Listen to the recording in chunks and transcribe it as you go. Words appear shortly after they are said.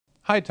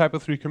Hi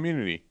Typo3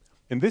 community.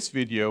 In this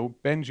video,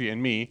 Benji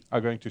and me are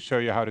going to show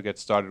you how to get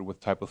started with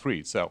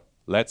Typo3. So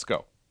let's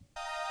go.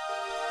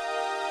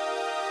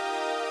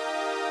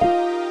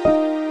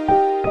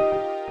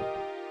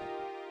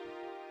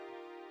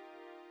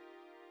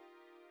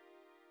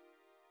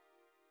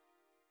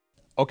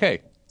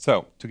 Okay,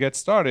 so to get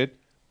started,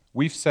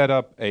 we've set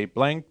up a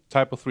blank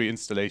Typo3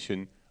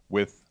 installation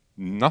with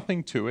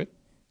nothing to it.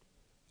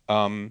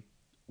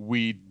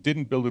 We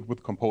didn't build it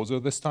with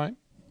Composer this time,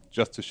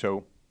 just to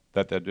show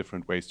that there are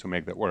different ways to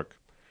make that work.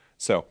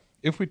 So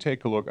if we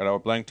take a look at our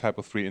blank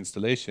Typo3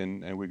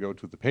 installation and we go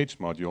to the page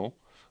module,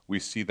 we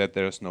see that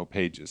there's no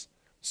pages.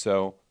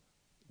 So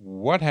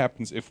what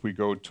happens if we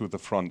go to the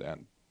front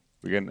end?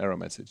 We get an error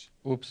message.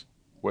 Oops.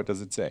 What does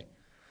it say?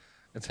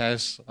 It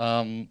says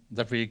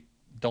that we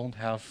don't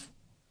have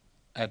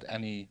add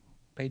any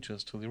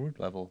pages to the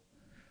root level.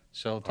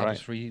 So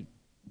Typo3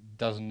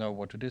 doesn't know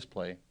what to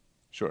display.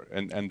 Sure,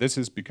 and this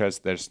is because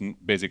there's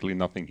basically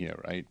nothing here,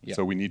 right? Yeah.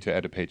 So we need to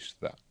add a page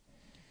to that.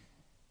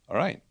 All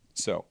right,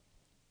 so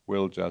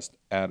we'll just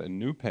add a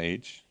new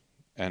page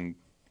and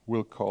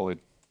we'll call it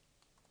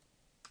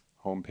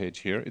home page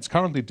here. It's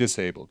currently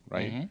disabled,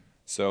 right? Mm-hmm.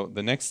 So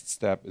the next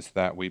step is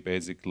that we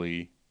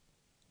basically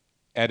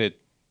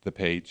edit the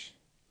page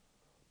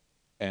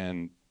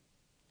and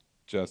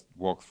just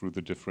walk through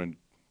the different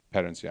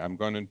patterns here. I'm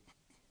going to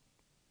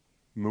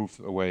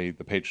move away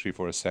the page tree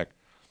for a sec.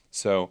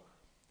 So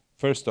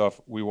first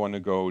off, we want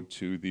to go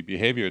to the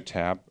Behavior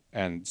tab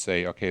and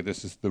say, okay,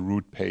 this is the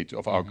root page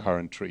of our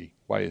current tree.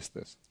 Why is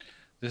this?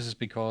 This is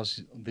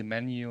because the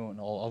menu and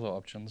all other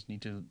options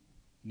need to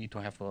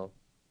have a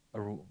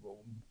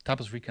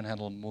Typo3 can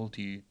handle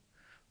multi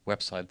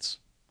websites.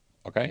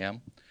 Okay. Yeah.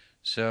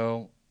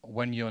 So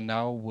when you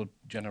now would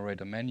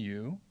generate a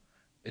menu,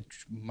 it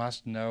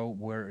must know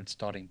where its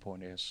starting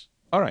point is.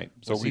 All right.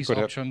 So with we this could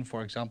option,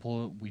 for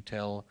example, we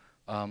tell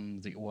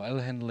the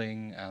URL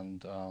handling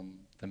and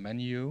the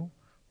menu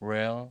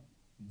where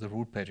the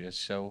root page is.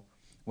 So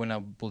when I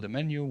build a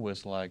menu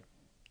with like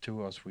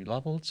 2 or 3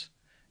 levels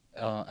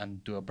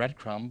and do a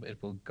breadcrumb, it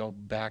will go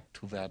back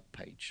to that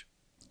page.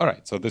 All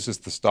right. So this is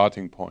the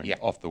starting point Yeah.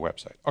 of the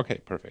website. Okay,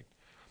 perfect.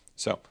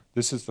 So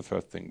this is the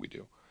first thing we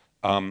do.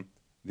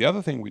 The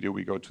other thing we do,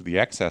 we go to the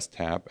Access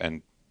tab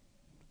and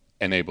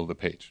enable the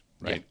page,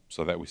 right? Yeah.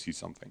 So that we see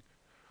something.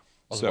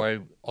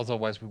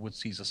 Otherwise, we would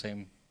see the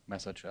same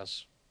message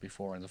as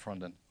before in the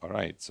front end. All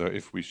right. So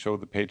if we show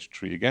the page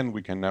tree again,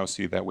 we can now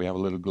see that we have a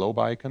little globe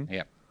icon.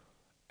 Yeah.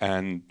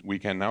 And we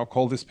can now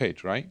call this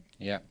page, right?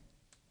 Yeah.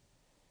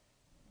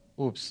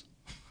 Oops.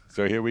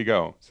 So here we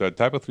go. So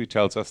Typo3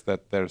 tells us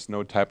that there's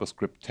no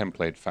TypoScript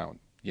template found.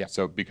 Yeah.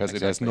 So because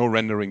exactly. it has no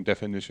rendering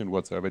definition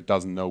whatsoever, it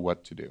doesn't know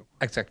what to do.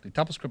 Exactly.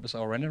 TypoScript is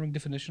our rendering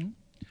definition.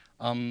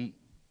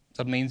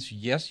 That means,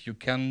 yes, you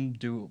can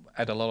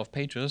add a lot of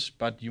pages,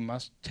 but you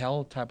must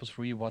tell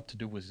Typo3 what to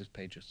do with these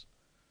pages.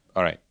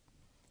 All right.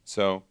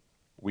 So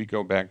we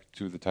go back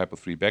to the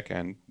Typo3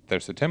 backend.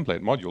 There's a template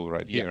module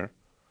right here.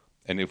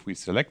 And if we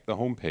select the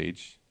home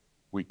page,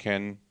 we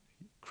can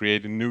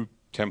create a new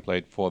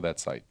template for that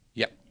site.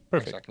 Yeah,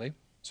 perfect. Exactly.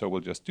 So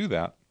we'll just do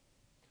that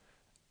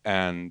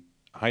and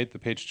hide the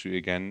page tree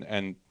again.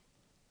 And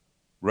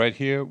right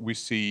here, we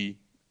see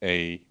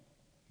a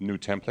new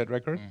template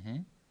record.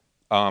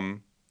 Mm-hmm.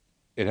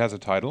 It has a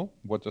title.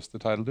 What does the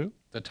title do?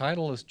 The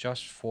title is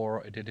just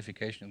for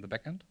identification in the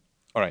backend.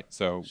 All right,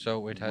 so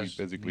it has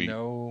basically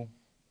no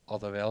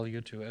other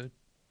value to it,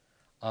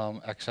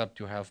 except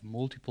you have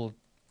multiple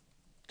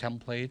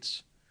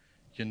templates,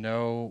 you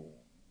know,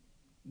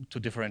 to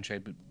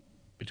differentiate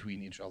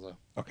between each other.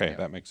 Okay, yeah.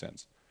 That makes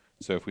sense.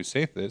 So if we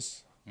save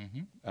this,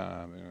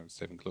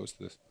 save and close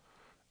this,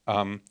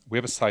 we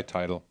have a site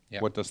title.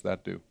 Yeah. What does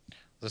that do?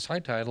 The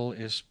site title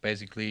is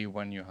basically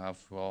when you have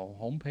your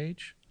home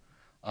page.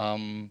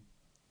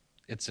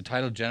 It's the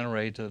title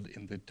generated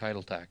in the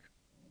title tag.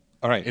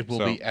 All right. It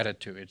will be added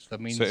to it.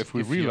 That means so if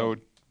we reload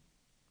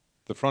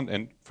the front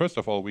end, first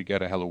of all, we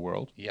get a hello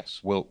world. Yes.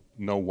 We'll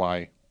know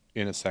why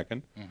in a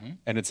second.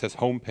 And it says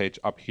home page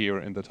up here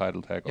in the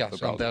title tag of the browser.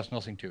 So there's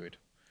nothing to it.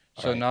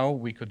 So now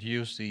we could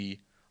use the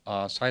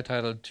site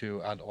title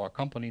to add our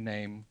company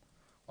name,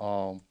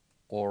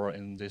 or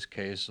in this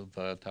case,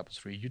 the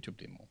Typo3 YouTube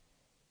demo.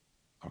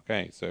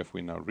 Okay, so if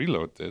we now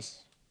reload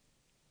this,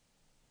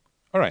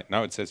 all right,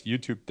 now it says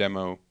YouTube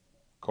demo :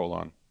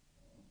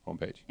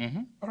 homepage.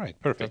 All right,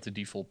 perfect. That's the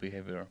default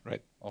behavior.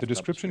 Right. The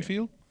description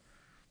field?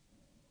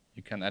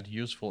 You can add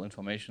useful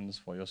information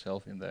for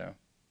yourself in there,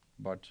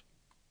 but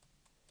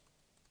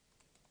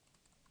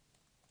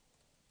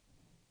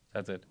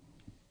that's it.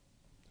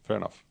 Fair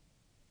enough.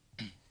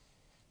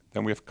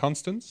 Then we have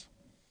constants,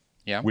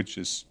 which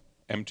is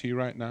empty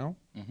right now.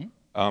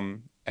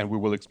 And we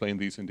will explain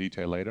these in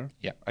detail later,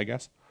 I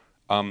guess.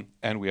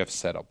 And we have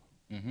setup.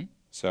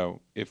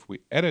 So if we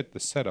edit the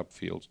setup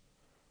field,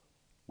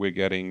 we're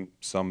getting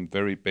some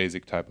very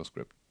basic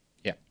TypoScript.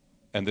 Yeah.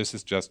 And this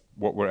is just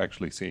what we're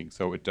actually seeing.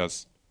 So it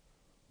does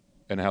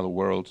an hello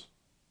world.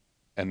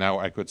 And now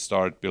I could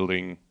start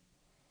building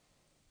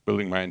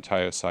my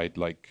entire site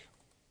like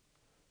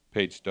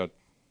page.php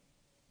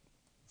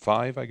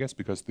 5, I guess,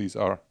 because these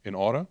are in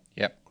order.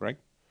 Yep.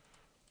 Correct?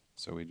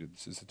 So we do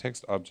this is a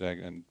text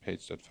object, and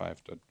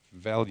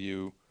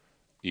page.5.value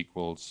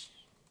equals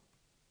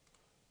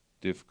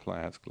div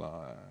class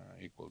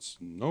equals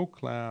no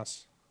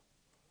class.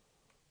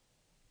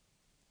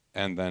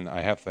 And then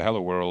I have the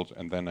hello world,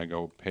 and then I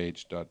go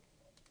page dot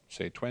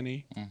say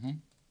 20.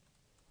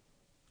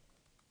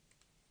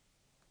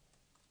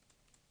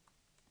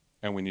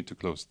 And we need to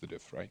close the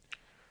div, right?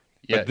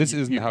 Yeah, but this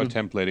isn't you how could,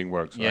 templating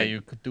works, yeah, right?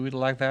 you could do it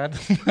like that.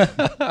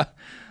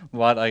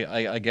 But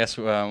I guess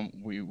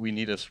we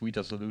need a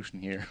sweeter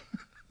solution here.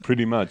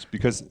 Pretty much,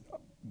 because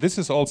this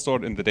is all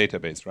stored in the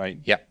database, right?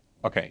 Yeah.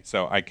 Okay,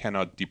 so I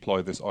cannot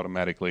deploy this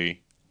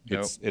automatically.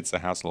 No. It's a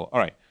hassle. All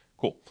right,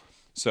 cool.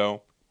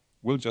 So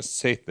we'll just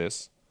save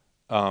this.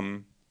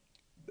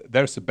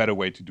 There's a better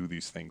way to do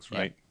these things,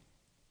 right? Yeah.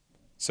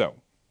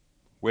 So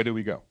where do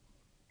we go?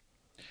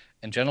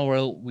 In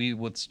general, we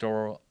would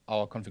store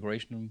our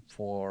configuration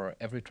for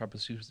every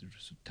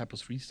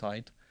Typo3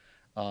 site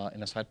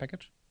in a site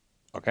package.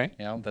 Okay.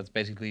 Yeah, that's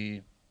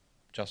basically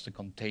just a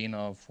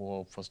container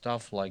for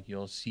stuff like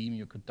your theme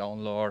you could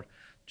download,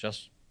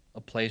 just a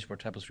place where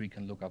Typo3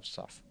 can look up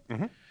stuff.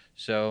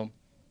 So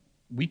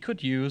we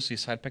could use the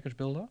site package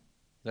builder.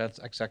 That's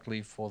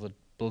exactly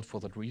built for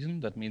that reason.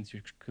 That means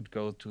you could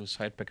go to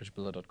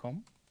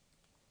sitepackagebuilder.com.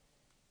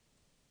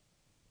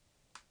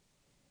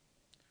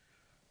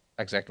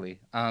 Exactly.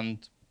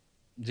 And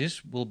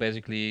this will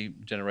basically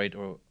generate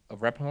a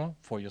wrapper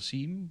for your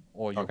theme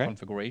or your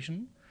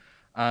configuration.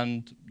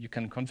 And you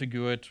can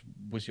configure it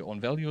with your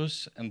own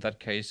values. In that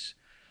case,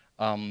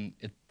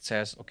 it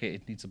says, okay,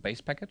 it needs a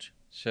base package.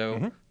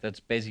 So that's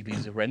basically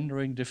the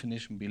rendering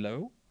definition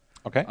below.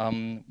 Okay.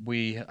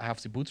 We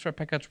have the Bootstrap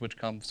package, which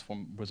comes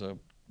with a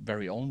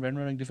very own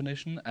rendering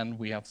definition. And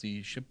we have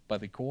the shipped by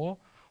the core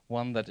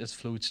one that is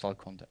fluid style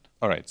content.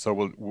 All right, so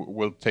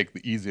we'll take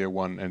the easier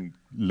one and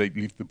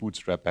leave the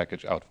Bootstrap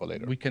package out for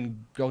later. We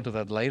can go to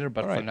that later,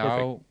 but All right, for now,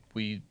 perfect.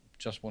 we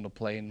just want a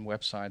plain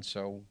website,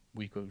 so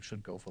we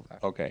should go for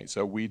that. Okay,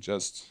 so we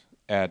just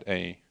add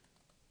a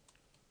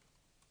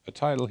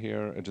title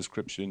here, a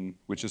description,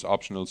 which is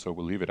optional, so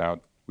we'll leave it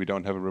out. We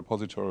don't have a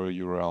repository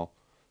URL.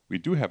 We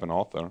do have an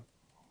author,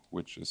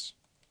 which is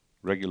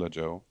regular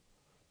Joe.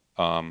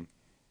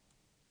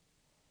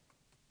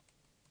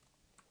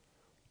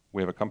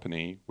 We have a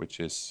company,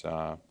 which is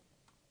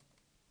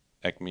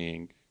Acme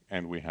Inc.,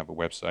 and we have a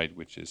website,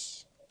 which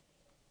is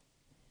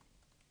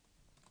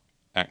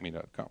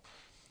acme.com.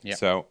 Yeah.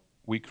 So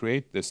we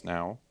create this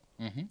now,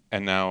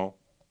 and now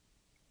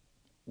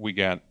we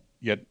get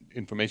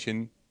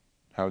information,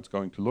 how it's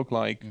going to look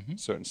like,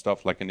 certain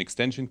stuff like an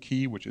extension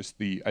key, which is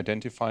the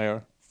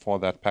identifier for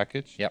that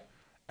package. Yep.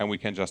 And we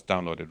can just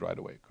download it right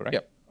away, correct?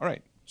 Yep. All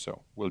right,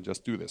 so we'll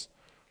just do this.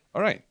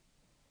 All right.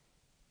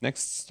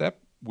 Next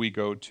step, we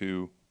go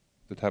to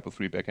the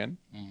Typo3 backend.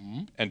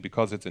 And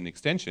because it's an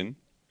extension,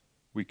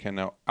 we can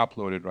now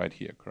upload it right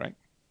here,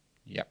 correct?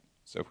 Yep.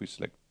 So if we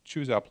select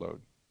choose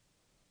upload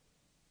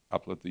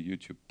the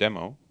YouTube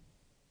demo,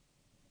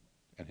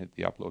 and hit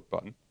the upload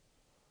button.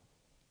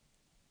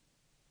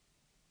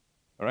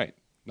 All right,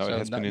 now it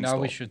has been installed.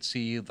 Now we should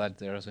see that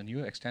there's a new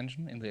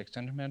extension in the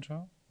extension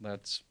manager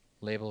that's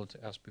labeled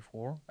as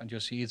before, and you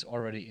see it's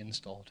already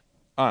installed.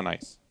 Ah,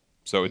 nice.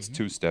 So it's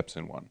 2 steps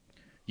in one.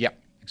 Yeah,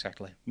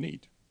 exactly.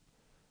 Neat.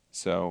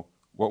 So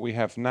what we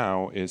have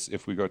now is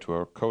if we go to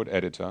our code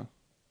editor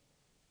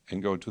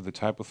and go to the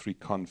Typo3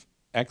 conf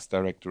x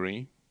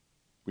directory,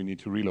 we need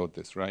to reload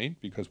this, right?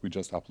 Because we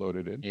just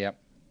uploaded it. Yep.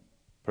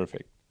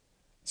 Perfect.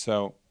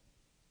 So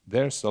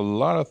there's a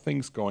lot of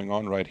things going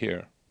on right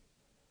here.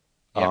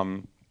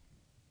 Yep.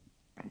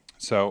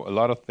 So a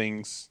lot of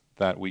things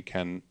that we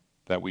can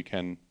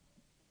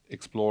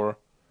explore.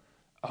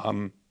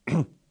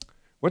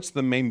 What's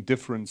the main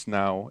difference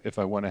now if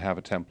I want to have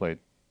a template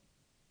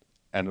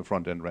and a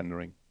front-end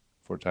rendering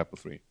for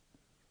Typo3?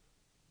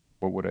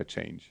 What would I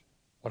change?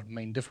 What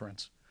main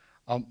difference?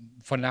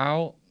 For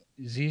now,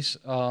 this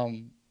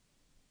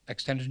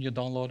extension you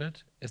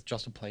downloaded is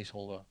just a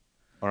placeholder.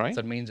 All right.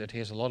 That means it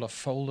has a lot of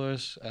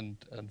folders and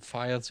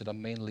files that are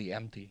mainly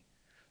empty.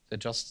 They're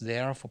just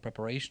there for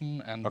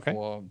preparation and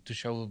to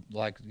show,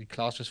 like, the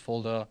classes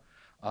folder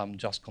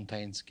just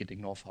contains git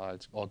ignore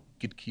files or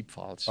git keep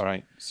files. All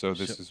right. So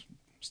this is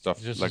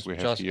stuff like we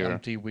have here. Just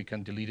empty. We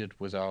can delete it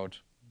without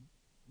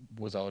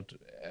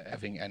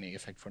having any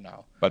effect for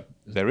now. But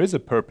there is a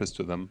purpose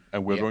to them,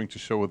 and we're going to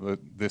show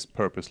this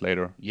purpose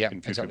later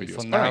in future videos.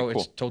 For now,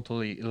 it's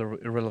totally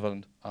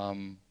irrelevant.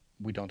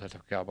 We don't have to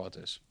care about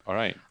this. All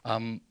right.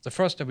 The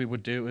first step we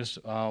would do is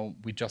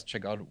we just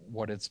check out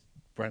what it's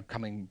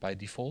coming by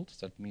default.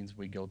 That means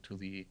we go to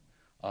the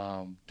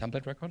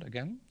template record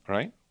again. All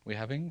right. We're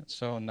having.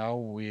 So now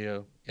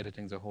we're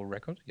editing the whole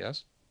record.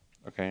 Yes.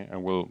 Okay,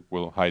 and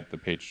we'll hide the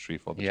page tree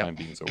for the time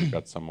being, so we've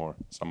got some more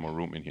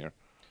room in here.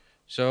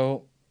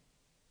 So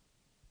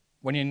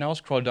when you now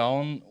scroll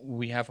down,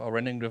 we have our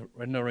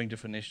rendering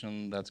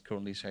definition that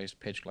currently says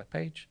page like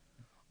page.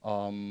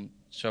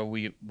 So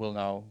we will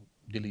now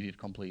delete it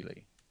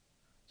completely.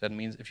 That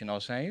means if you now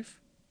save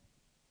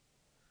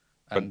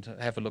and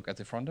have a look at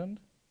the front end,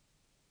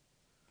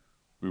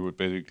 we would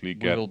basically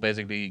we will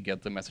basically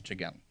get the message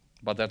again.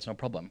 But that's no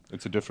problem.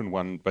 It's a different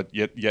one, but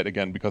yet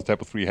again, because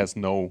Typo 3 has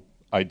no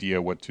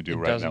idea what to do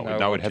right now.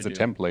 Now it has a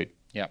template.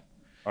 Yeah.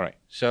 All right.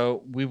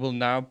 So we will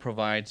now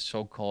provide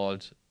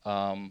so-called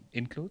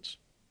includes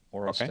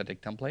or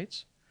static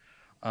templates.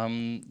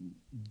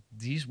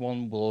 These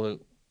one will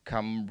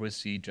come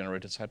with the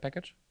generated site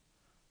package,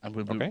 and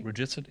will be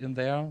registered in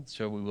there.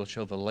 So we will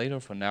show that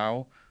later. For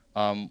now,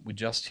 we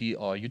just see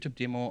our YouTube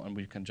demo, and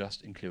we can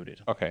just include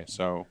it. Okay,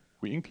 so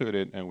we include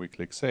it, and we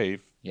click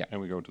save, and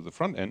we go to the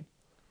front end.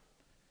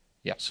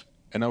 Yes.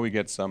 And now we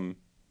get some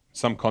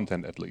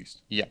content at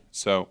least. Yeah.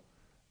 So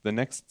the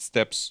next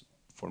steps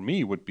for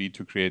me would be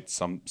to create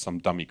some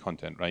dummy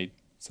content, right?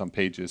 Some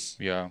pages.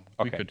 Yeah,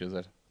 we could do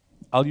that.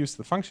 I'll use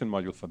the function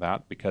module for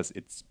that because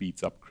it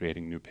speeds up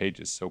creating new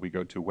pages. So we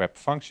go to Web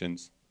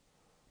Functions,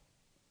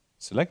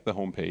 select the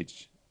home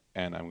page,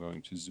 and I'm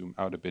going to zoom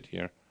out a bit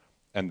here.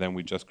 And then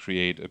we just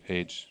create a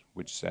page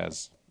which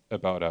says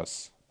About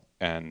Us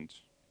and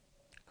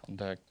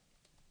Contact,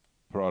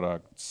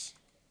 Products,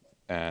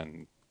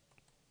 and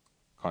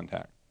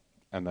Contact.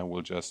 And then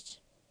we'll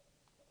just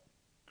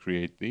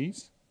create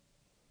these.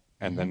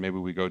 And then maybe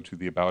we go to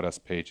the About Us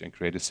page and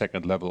create a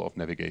second level of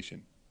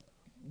navigation.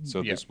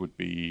 So this would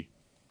be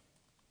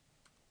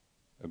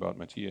About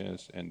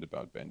Mathias and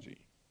About Benji.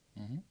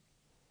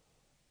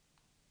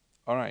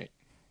 All right.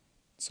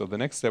 So the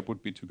next step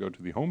would be to go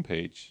to the home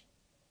page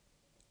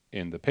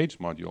in the page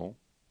module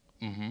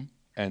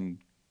and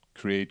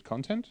create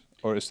content?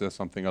 Or is there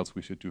something else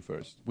we should do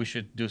first? We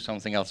should do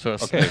something else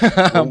first.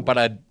 Okay. But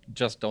I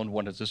just don't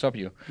want it to stop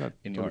you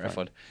in your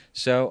effort.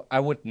 So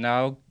I would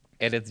now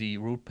edit the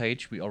root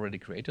page we already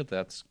created.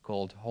 That's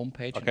called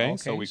homepage. Okay,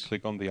 so we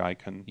click on the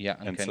icon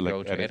and can select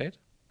go to edit.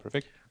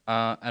 Perfect.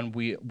 And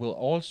we will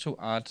also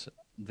add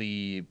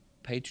the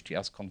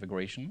page.js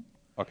configuration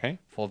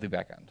for the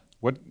backend.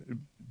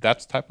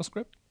 That's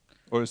TypoScript?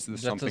 Or is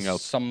this something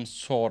else? Some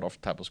sort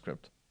of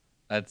TypoScript.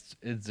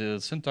 The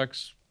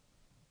syntax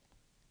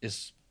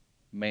is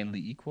mainly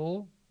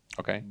equal,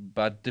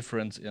 but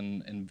different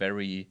in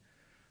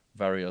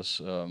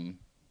various.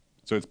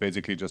 So it's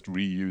basically just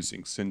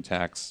reusing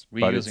syntax.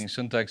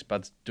 Syntax,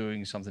 but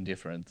doing something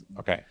different.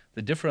 Okay.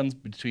 The difference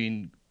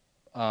between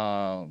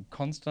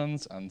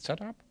constants and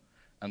setup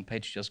and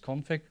page.js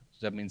config,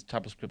 that means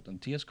TypoScript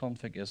and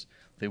tsconfig, is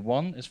the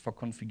one is for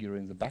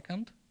configuring the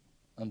backend,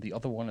 and the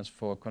other one is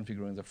for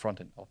configuring the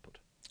front-end output.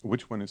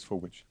 Which one is for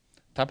which?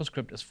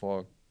 TypoScript is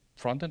for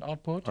front-end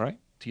output. All right.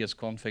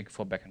 tsconfig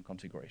for backend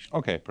configuration.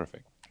 Okay,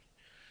 perfect.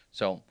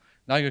 So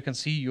now you can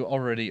see you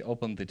already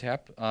opened the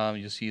tab.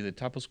 You see the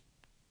TypoScript.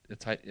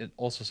 It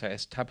also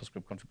says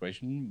TypoScript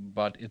configuration,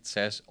 but it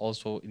says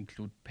also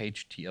include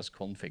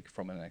page.tsconfig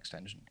from an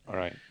extension. All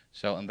right.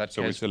 So in that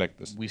case, we select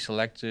this. We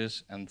select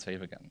this and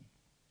save again.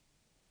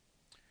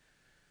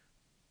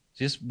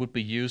 This would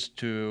be used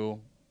to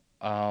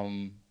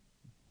add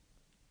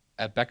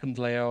backend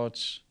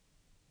layouts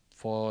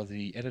for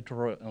the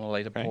editor at a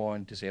later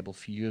point, disable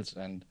fields,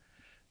 and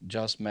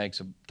just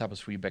makes a Typo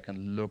 3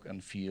 backend look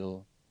and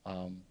feel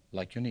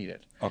like you need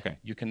it. Okay.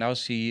 You can now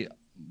see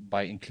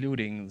by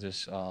including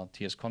this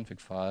tsconfig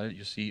file,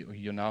 you see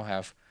you now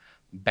have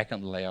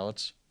backend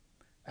layouts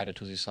added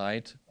to the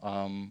site.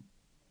 All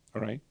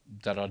right.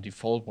 That are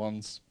default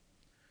ones,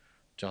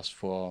 just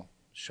for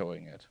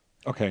showing it.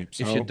 Okay.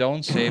 So if you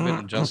don't save it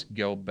and just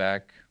go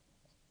back,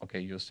 okay,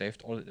 you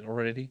saved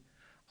already.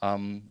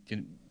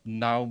 You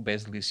now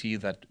basically see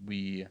that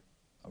we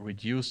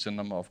reduce the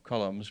number of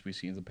columns we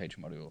see in the page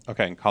module.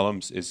 Okay, and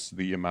columns is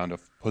the amount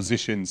of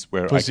positions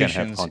where I can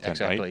have content,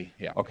 exactly, right?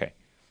 Yeah. Okay.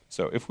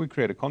 So if we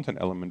create a content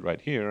element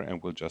right here,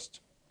 and we'll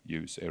just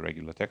use a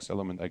regular text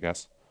element, I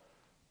guess,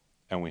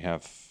 and we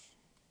have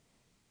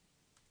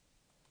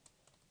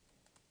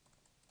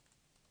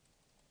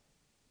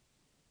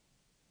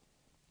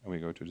and we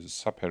go to the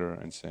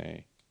subheader and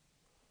say,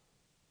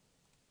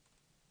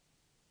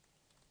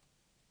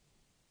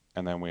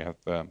 and then we have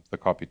the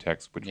copy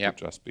text, which would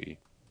just be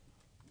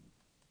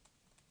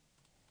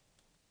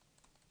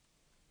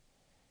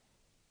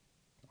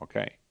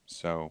okay.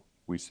 So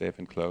we save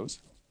and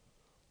close,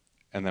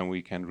 and then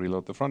we can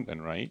reload the front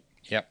end, right?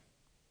 Yep.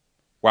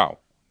 Wow.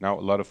 Now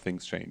a lot of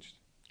things changed.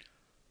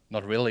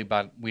 Not really,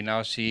 but we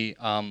now see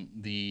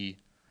the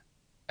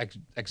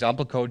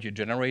example code you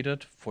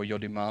generated for your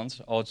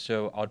demands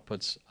also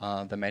outputs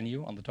the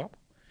menu on the top.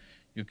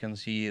 You can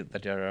see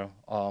that there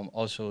are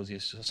also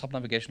these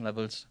sub-navigation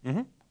levels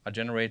are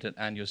generated,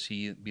 and you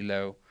see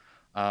below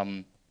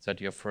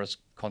that your first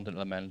content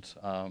element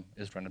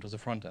is rendered to the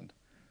front end.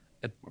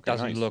 It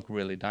doesn't look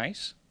really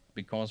nice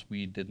because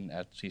we didn't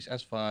add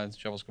CSS files,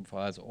 JavaScript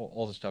files,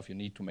 all the stuff you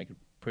need to make it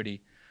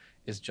pretty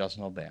is just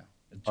not there.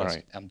 It's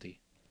just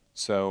empty.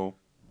 So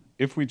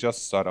if we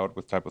just start out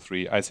with Typo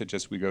 3, I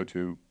suggest we go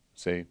to,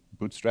 say,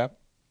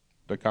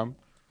 bootstrap.com.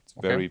 It's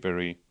very,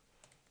 very...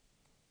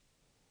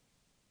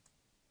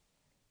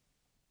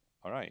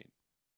 All right.